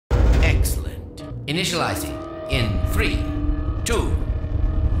Initializing in 3, 2,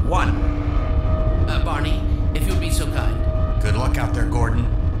 1. Barney, if you'll be so kind. Good luck out there, Gordon.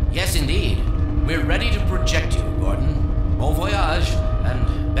 Yes, indeed. We're ready to project you, Gordon. Bon voyage,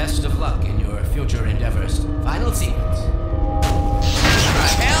 and best of luck in your future endeavors. Final sequence. What the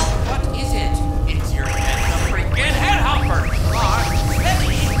hell? What is it? It's your head, the freaking headhopper! Lamar,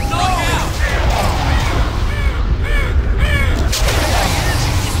 Billy, look out!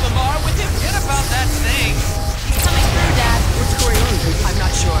 Is Lamar with him? Forget about that thing! He's coming through, Dad. What's going on? I'm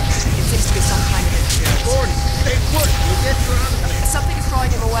not sure. It seems to be some kind of interference. Gordon, stay put. You'll get surrounded. Something is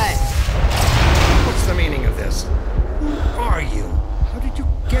drawing him away. What's the meaning of this? Who are you? How did you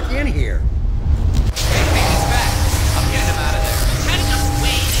get in here? He's back. I'm getting him out of there. Heading us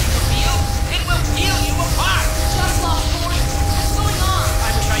way into the field, it will peel you apart! Just lost Gordon. What's going on? I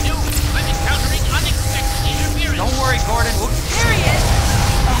wish I knew. I'm encountering unexpected interference. Don't worry, Gordon. There he is.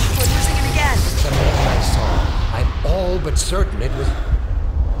 We're losing him again. The man I saw. I'm all but certain it was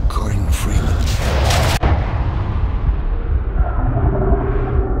Gordon Freeman.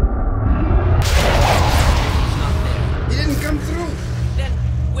 He's not there. He didn't come through. Then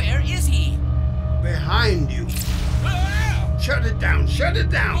where is he? Behind you. Ah! Shut it down. Shut it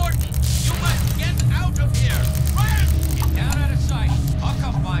down. Gordon, you must get out of here! Run! Get down out of sight. I'll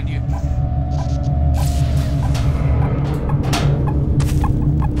come find you.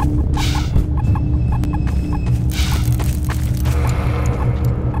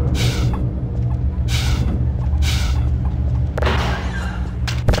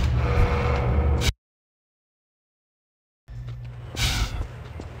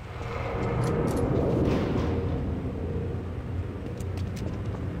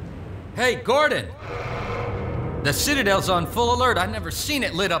 Hey, Gordon! The Citadel's on full alert. I've never seen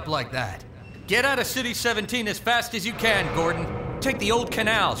it lit up like that. Get out of City 17 as fast as you can, Gordon. Take the old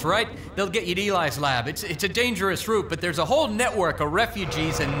canals, right? They'll get you to Eli's lab. It's a dangerous route, but there's a whole network of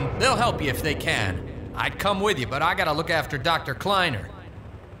refugees, and they'll help you if they can. I'd come with you, but I gotta look after Dr. Kleiner.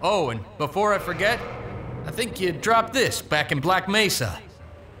 Oh, and before I forget, I think you dropped this back in Black Mesa.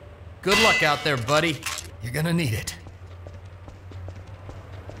 Good luck out there, buddy. You're gonna need it.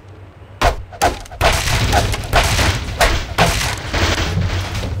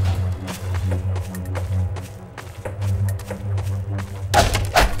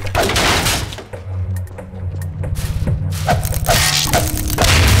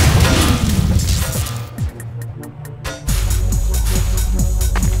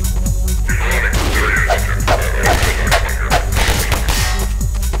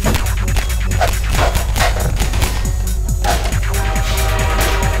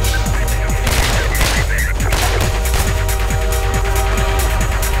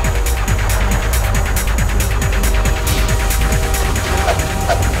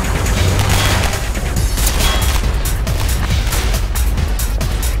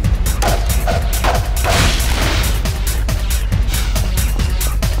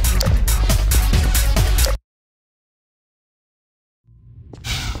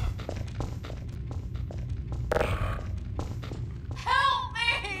 Help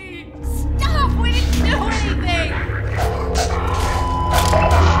me! Stop! We didn't do anything!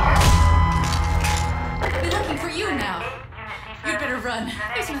 We're looking for you now. You'd better run.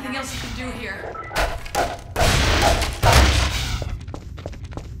 There's nothing else you can do here.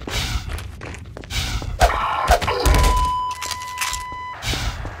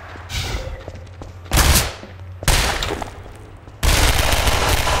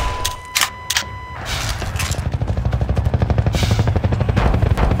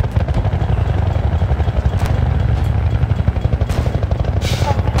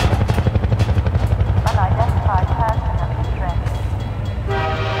 Unidentified person of interest.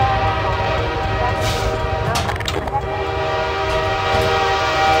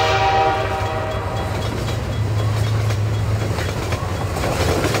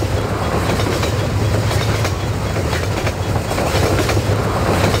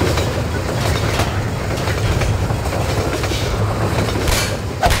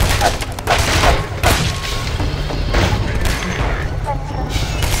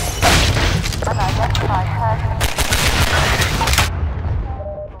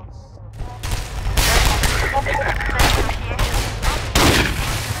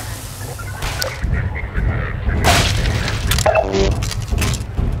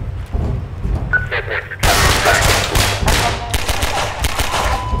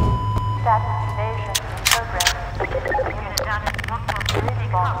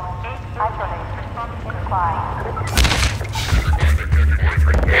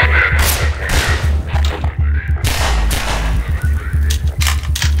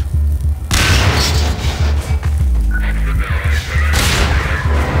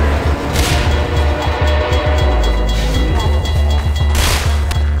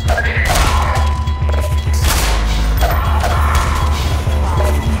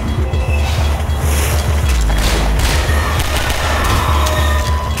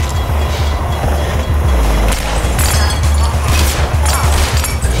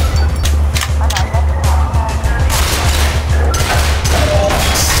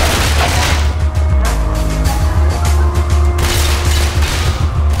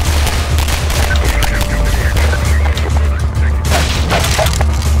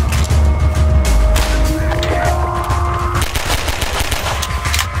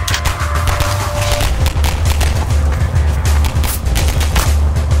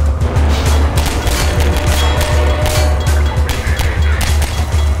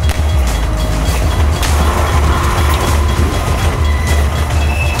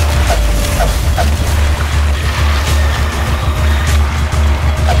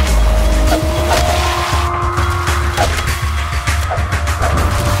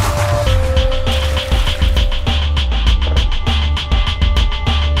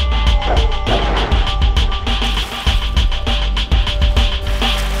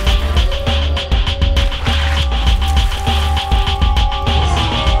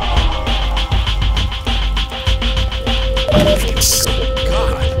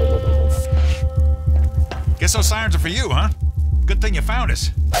 guess those sirens are for you, huh? Good thing you found us.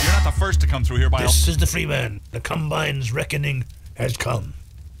 You're not the first to come through here by... This is the Freeman. The Combine's reckoning has come.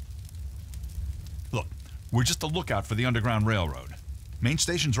 Look, we're just a lookout for the Underground Railroad. Main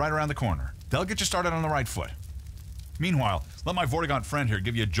station's right around the corner. They'll get you started on the right foot. Meanwhile, let my Vortigaunt friend here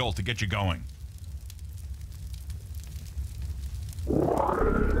give you a jolt to get you going.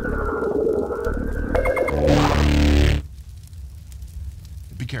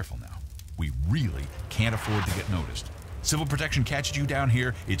 Be careful now. We really can't afford to get noticed. Civil protection catches you down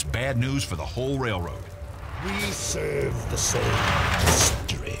here, it's bad news for the whole railroad. We serve the same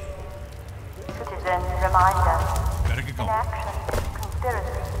history. Citizen reminder. Better get going. Inaction,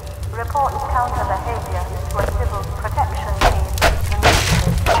 conspiracy. Report counter behavior to a civil protection team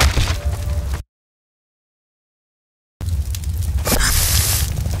immediately.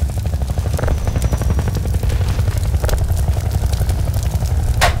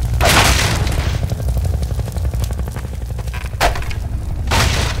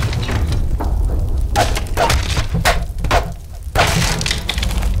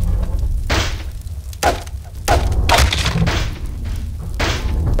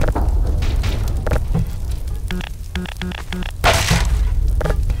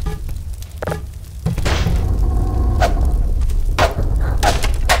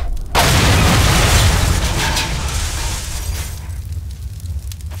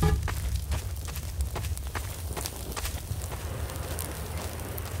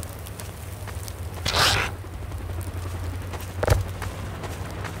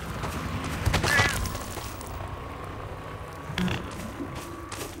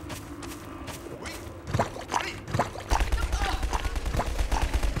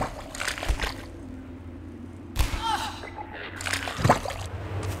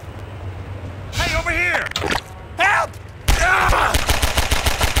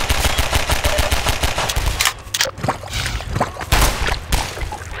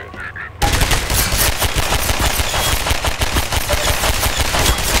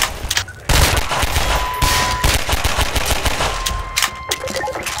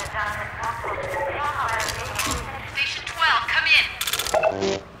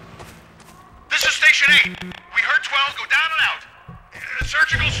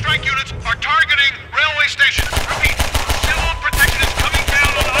 Surgical strike units are targeting railway stations. Repeat, civil protection is coming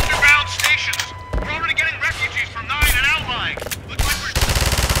down on underground stations. We're already getting refugees from 9 and outlying. Looks like we're...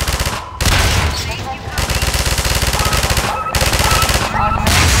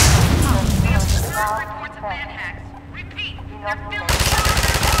 Reports of manhacks. Repeat, they're filling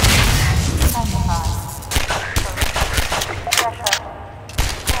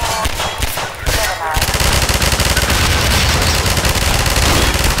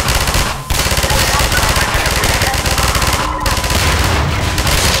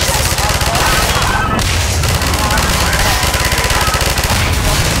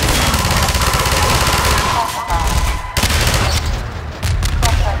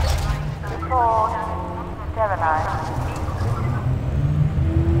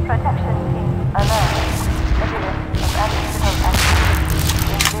protection